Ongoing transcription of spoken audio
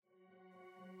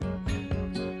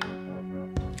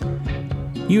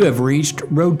You have reached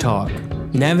Road Talk,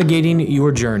 Navigating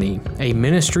Your Journey, a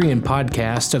ministry and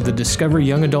podcast of the Discover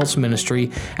Young Adults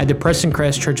Ministry at the Preston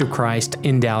Crest Church of Christ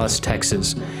in Dallas,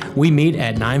 Texas. We meet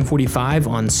at 9:45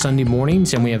 on Sunday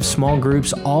mornings, and we have small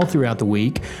groups all throughout the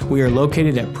week. We are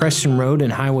located at Preston Road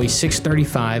and Highway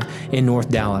 635 in North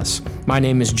Dallas. My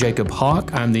name is Jacob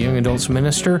Hawk. I'm the Young Adults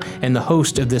Minister and the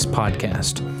host of this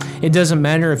podcast. It doesn't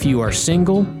matter if you are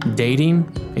single,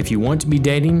 dating, if you want to be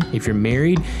dating, if you're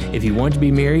married, if you want to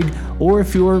be married, or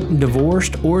if you're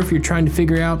divorced, or if you're trying to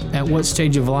figure out at what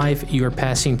stage of life you are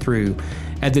passing through.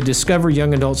 At the Discover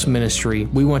Young Adults Ministry,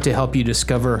 we want to help you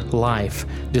discover life,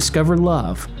 discover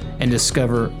love, and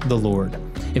discover the Lord.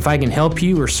 If I can help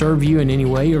you or serve you in any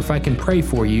way, or if I can pray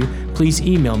for you, please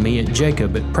email me at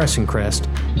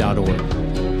jacob@pressoncrest.org.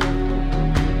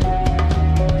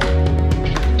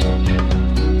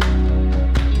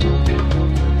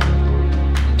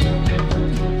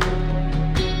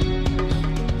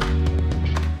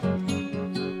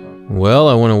 Well,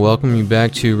 I want to welcome you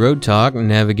back to Road Talk,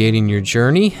 Navigating Your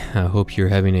Journey. I hope you're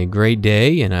having a great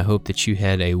day, and I hope that you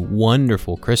had a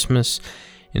wonderful Christmas.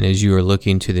 And as you are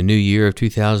looking to the new year of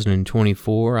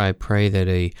 2024, I pray that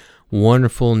a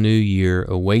wonderful new year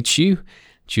awaits you,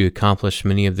 that you accomplish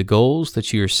many of the goals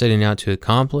that you are setting out to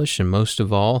accomplish, and most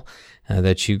of all,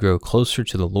 that you grow closer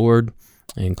to the Lord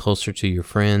and closer to your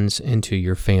friends and to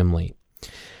your family.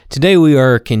 Today we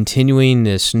are continuing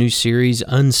this new series,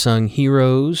 Unsung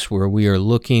Heroes, where we are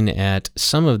looking at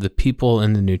some of the people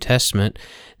in the New Testament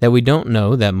that we don't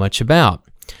know that much about.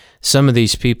 Some of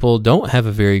these people don't have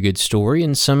a very good story,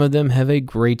 and some of them have a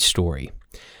great story.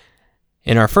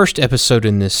 In our first episode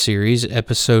in this series,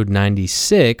 episode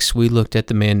 96, we looked at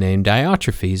the man named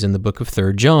Diotrephes in the book of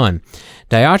 3 John.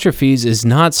 Diotrephes is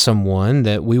not someone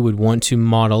that we would want to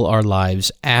model our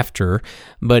lives after,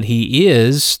 but he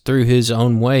is, through his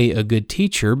own way, a good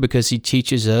teacher because he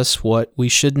teaches us what we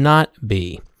should not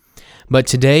be. But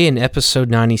today in episode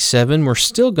 97, we're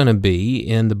still going to be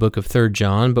in the book of 3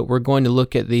 John, but we're going to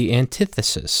look at the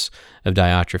antithesis of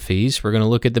Diotrephes. We're going to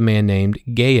look at the man named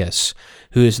Gaius,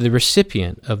 who is the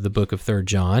recipient of the book of 3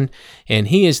 John, and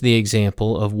he is the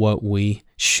example of what we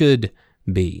should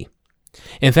be.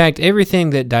 In fact,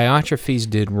 everything that Diotrephes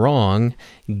did wrong,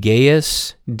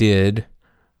 Gaius did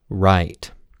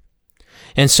right.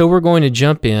 And so we're going to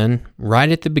jump in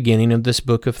right at the beginning of this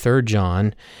book of 3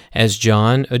 John as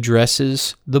John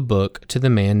addresses the book to the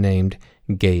man named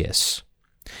Gaius.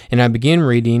 And I begin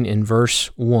reading in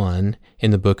verse 1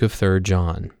 in the book of 3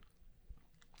 John.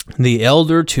 The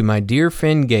elder to my dear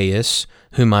friend Gaius,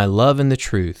 whom I love in the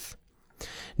truth.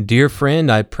 Dear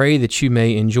friend, I pray that you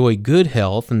may enjoy good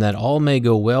health and that all may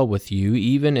go well with you,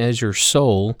 even as your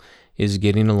soul is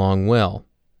getting along well.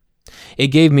 It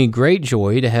gave me great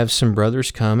joy to have some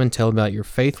brothers come and tell about your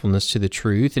faithfulness to the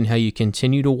truth and how you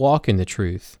continue to walk in the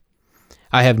truth.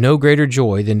 I have no greater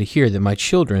joy than to hear that my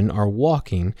children are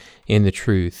walking in the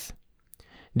truth.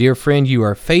 Dear friend, you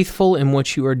are faithful in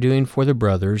what you are doing for the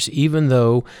brothers, even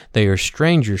though they are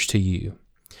strangers to you.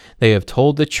 They have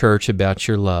told the church about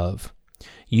your love.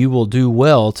 You will do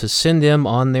well to send them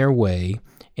on their way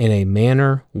in a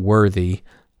manner worthy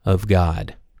of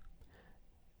God.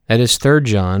 That is 3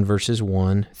 John verses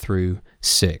 1 through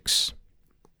 6.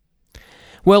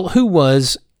 Well, who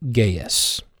was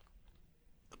Gaius?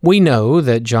 We know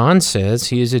that John says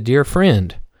he is a dear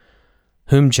friend,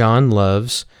 whom John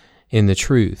loves in the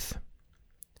truth.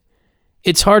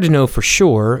 It's hard to know for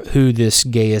sure who this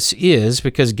Gaius is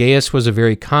because Gaius was a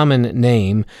very common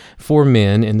name for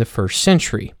men in the first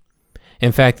century.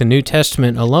 In fact, the New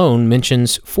Testament alone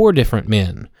mentions 4 different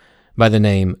men by the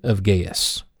name of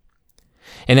Gaius.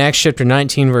 In Acts chapter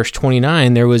 19, verse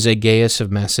 29, there was a Gaius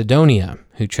of Macedonia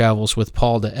who travels with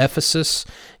Paul to Ephesus,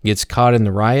 gets caught in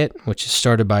the riot, which is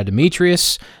started by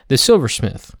Demetrius, the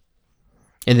silversmith.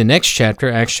 In the next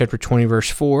chapter, Acts chapter 20, verse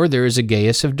 4, there is a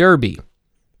Gaius of Derbe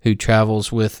who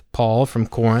travels with Paul from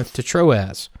Corinth to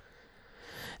Troas.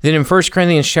 Then in 1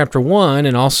 Corinthians chapter 1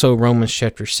 and also Romans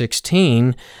chapter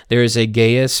 16, there is a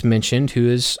Gaius mentioned who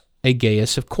is a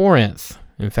Gaius of Corinth.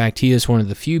 In fact, he is one of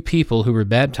the few people who were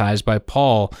baptized by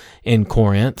Paul in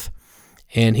Corinth,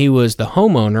 and he was the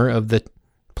homeowner of the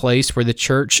place where the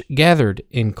church gathered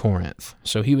in Corinth.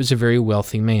 So he was a very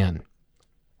wealthy man.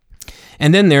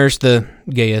 And then there's the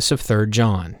Gaius of 3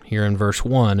 John, here in verse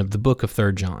 1 of the book of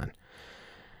 3 John.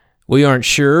 We aren't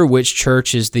sure which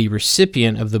church is the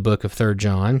recipient of the book of 3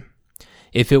 John.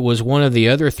 If it was one of the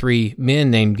other 3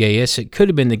 men named Gaius, it could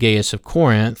have been the Gaius of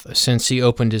Corinth, since he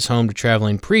opened his home to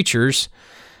traveling preachers,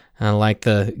 like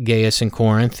the Gaius in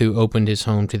Corinth who opened his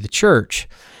home to the church.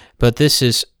 But this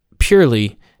is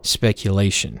purely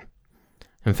speculation.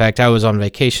 In fact, I was on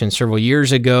vacation several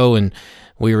years ago, and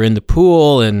we were in the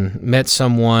pool and met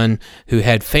someone who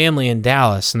had family in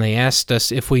Dallas, and they asked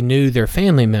us if we knew their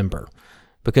family member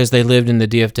because they lived in the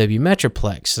DFW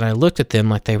Metroplex. And I looked at them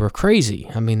like they were crazy.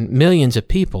 I mean, millions of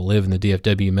people live in the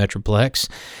DFW Metroplex.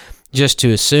 Just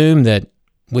to assume that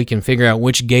we can figure out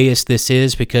which Gaius this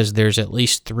is because there's at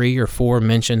least 3 or 4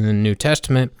 mentioned in the New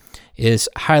Testament is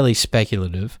highly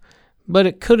speculative. But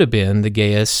it could have been the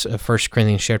Gaius of 1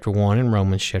 Corinthians chapter 1 and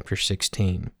Romans chapter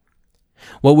 16.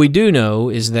 What we do know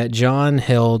is that John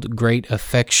held great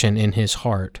affection in his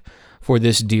heart for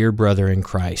this dear brother in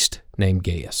Christ named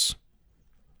Gaius.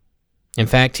 In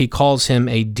fact, he calls him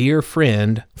a dear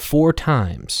friend 4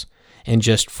 times in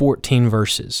just 14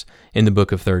 verses in the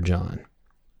book of 3 John.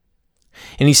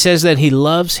 And he says that he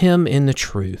loves him in the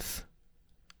truth.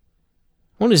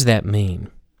 What does that mean?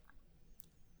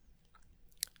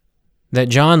 That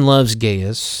John loves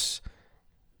Gaius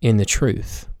in the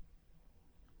truth.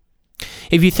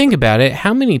 If you think about it,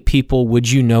 how many people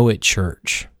would you know at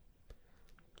church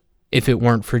if it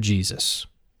weren't for Jesus?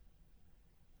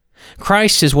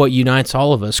 Christ is what unites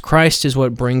all of us. Christ is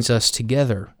what brings us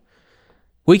together.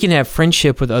 We can have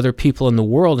friendship with other people in the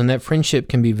world, and that friendship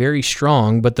can be very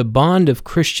strong, but the bond of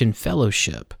Christian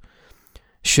fellowship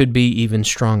should be even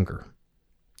stronger.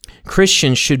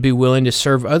 Christians should be willing to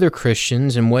serve other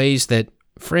Christians in ways that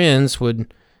friends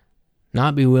would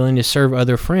not be willing to serve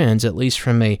other friends, at least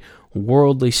from a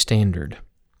worldly standard.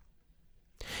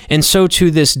 And so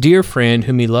to this dear friend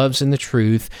whom he loves in the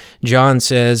truth, John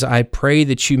says, I pray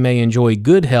that you may enjoy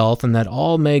good health and that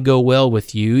all may go well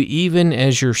with you, even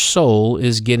as your soul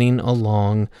is getting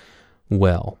along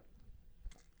well.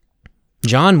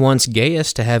 John wants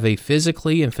Gaius to have a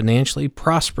physically and financially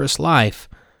prosperous life,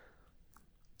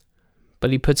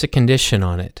 but he puts a condition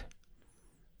on it,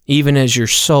 even as your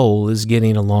soul is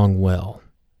getting along well.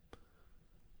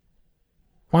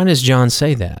 Why does John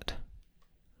say that?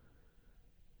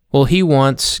 Well, he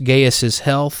wants Gaius's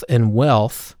health and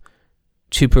wealth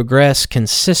to progress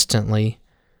consistently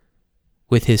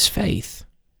with his faith.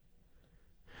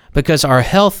 Because our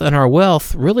health and our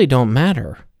wealth really don't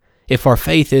matter if our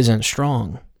faith isn't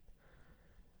strong.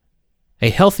 A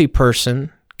healthy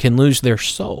person can lose their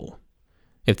soul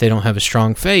if they don't have a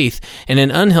strong faith, and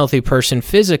an unhealthy person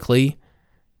physically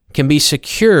can be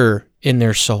secure in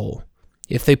their soul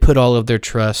if they put all of their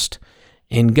trust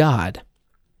in God.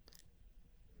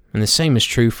 And the same is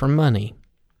true for money.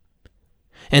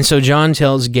 And so John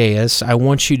tells Gaius, I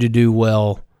want you to do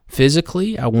well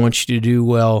physically, I want you to do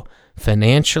well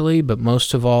financially, but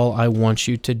most of all, I want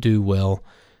you to do well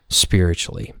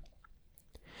spiritually.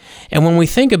 And when we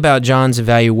think about John's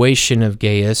evaluation of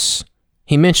Gaius,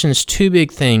 he mentions 2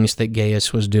 big things that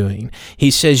Gaius was doing.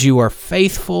 He says, you are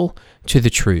faithful to the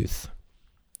truth.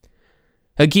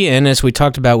 Again, as we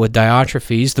talked about with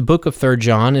Diotrephes, the book of 3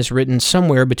 John is written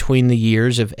somewhere between the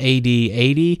years of AD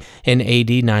 80 and AD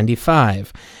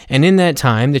 95. And in that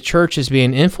time, the church is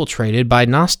being infiltrated by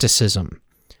Gnosticism,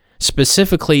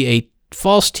 specifically a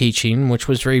false teaching, which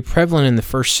was very prevalent in the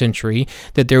first century,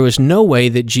 that there was no way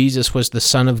that Jesus was the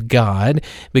Son of God,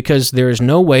 because there is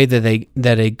no way that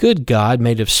a good God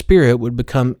made of spirit would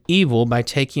become evil by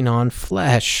taking on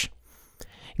flesh.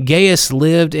 Gaius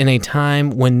lived in a time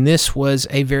when this was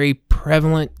a very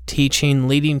prevalent teaching,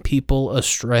 leading people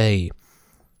astray.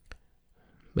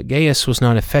 But Gaius was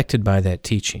not affected by that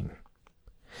teaching.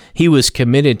 He was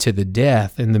committed to the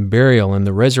death and the burial and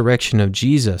the resurrection of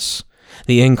Jesus,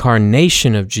 the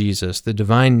incarnation of Jesus, the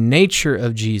divine nature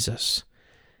of Jesus,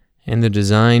 and the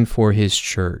design for his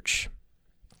church.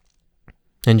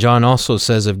 And John also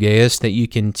says of Gaius that you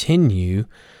continue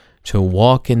to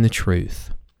walk in the truth.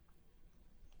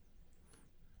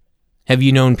 Have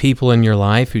you known people in your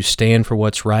life who stand for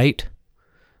what's right,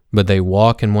 but they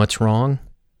walk in what's wrong?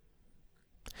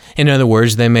 In other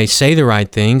words, they may say the right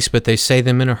things, but they say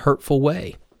them in a hurtful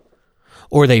way.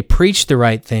 Or they preach the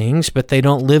right things, but they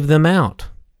don't live them out.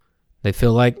 They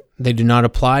feel like they do not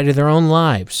apply to their own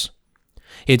lives.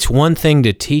 It's one thing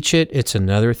to teach it, it's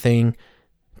another thing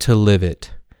to live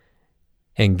it.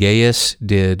 And Gaius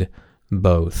did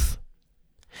both.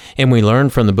 And we learn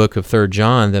from the book of 3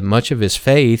 John that much of his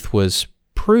faith was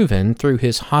proven through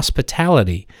his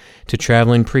hospitality to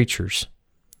traveling preachers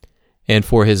and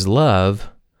for his love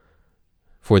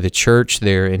for the church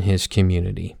there in his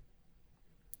community.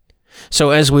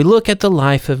 So as we look at the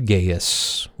life of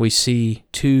Gaius, we see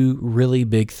 2 really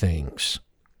big things.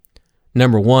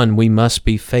 Number 1, we must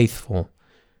be faithful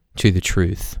to the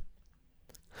truth.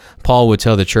 Paul would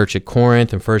tell the church at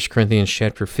Corinth in 1 Corinthians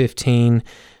chapter 15,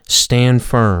 stand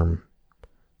firm.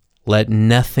 Let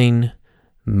nothing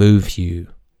move you.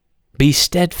 Be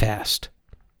steadfast,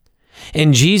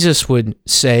 And Jesus would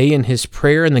say in his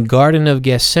prayer in the Garden of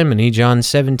Gethsemane, John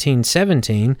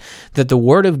 17:17, that the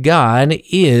Word of God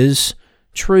is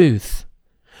truth.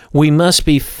 We must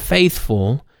be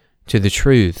faithful to the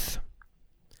truth.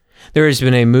 There has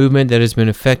been a movement that has been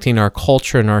affecting our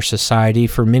culture and our society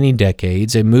for many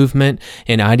decades, a movement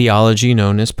and ideology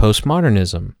known as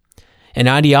postmodernism, an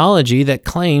ideology that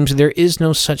claims there is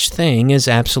no such thing as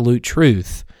absolute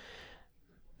truth,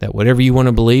 that whatever you want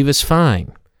to believe is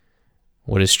fine.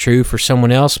 What is true for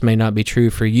someone else may not be true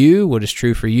for you. What is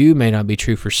true for you may not be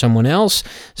true for someone else.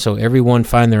 So everyone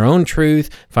find their own truth,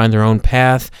 find their own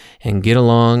path, and get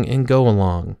along and go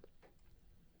along.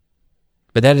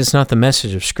 But that is not the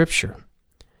message of Scripture.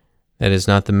 That is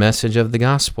not the message of the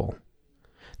gospel.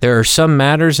 There are some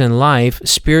matters in life,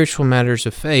 spiritual matters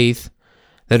of faith,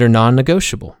 that are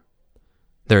non-negotiable.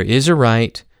 There is a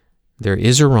right, there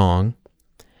is a wrong,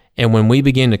 and when we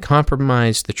begin to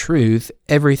compromise the truth,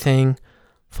 everything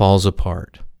falls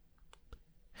apart.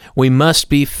 We must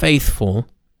be faithful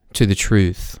to the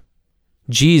truth.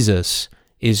 Jesus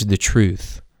is the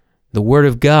truth. The Word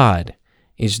of God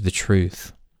is the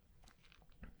truth.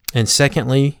 And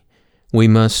secondly, we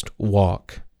must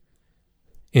walk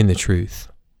in the truth.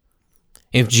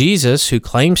 If Jesus, who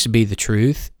claims to be the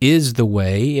truth, is the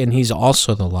way, and he's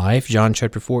also the life, John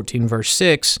chapter 14, verse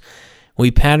 6,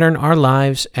 we pattern our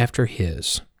lives after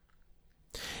his.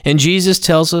 And Jesus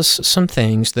tells us some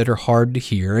things that are hard to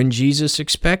hear, and Jesus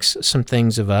expects some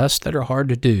things of us that are hard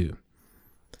to do.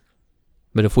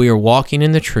 But if we are walking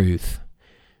in the truth,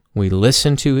 we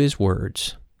listen to his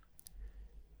words,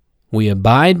 we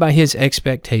abide by his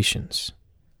expectations,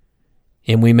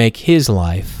 and we make his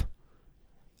life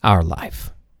our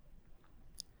life.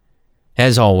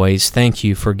 As always, thank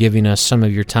you for giving us some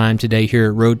of your time today here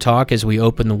at Road Talk as we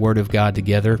open the Word of God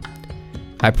together.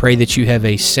 I pray that you have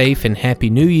a safe and happy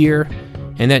new year,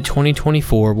 and that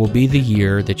 2024 will be the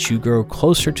year that you grow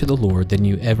closer to the Lord than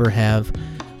you ever have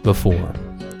before.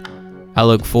 I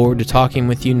look forward to talking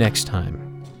with you next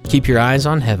time. Keep your eyes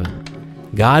on heaven.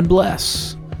 God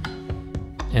bless.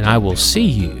 And I will see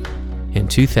you in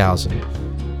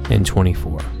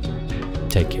 2024.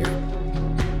 Take care.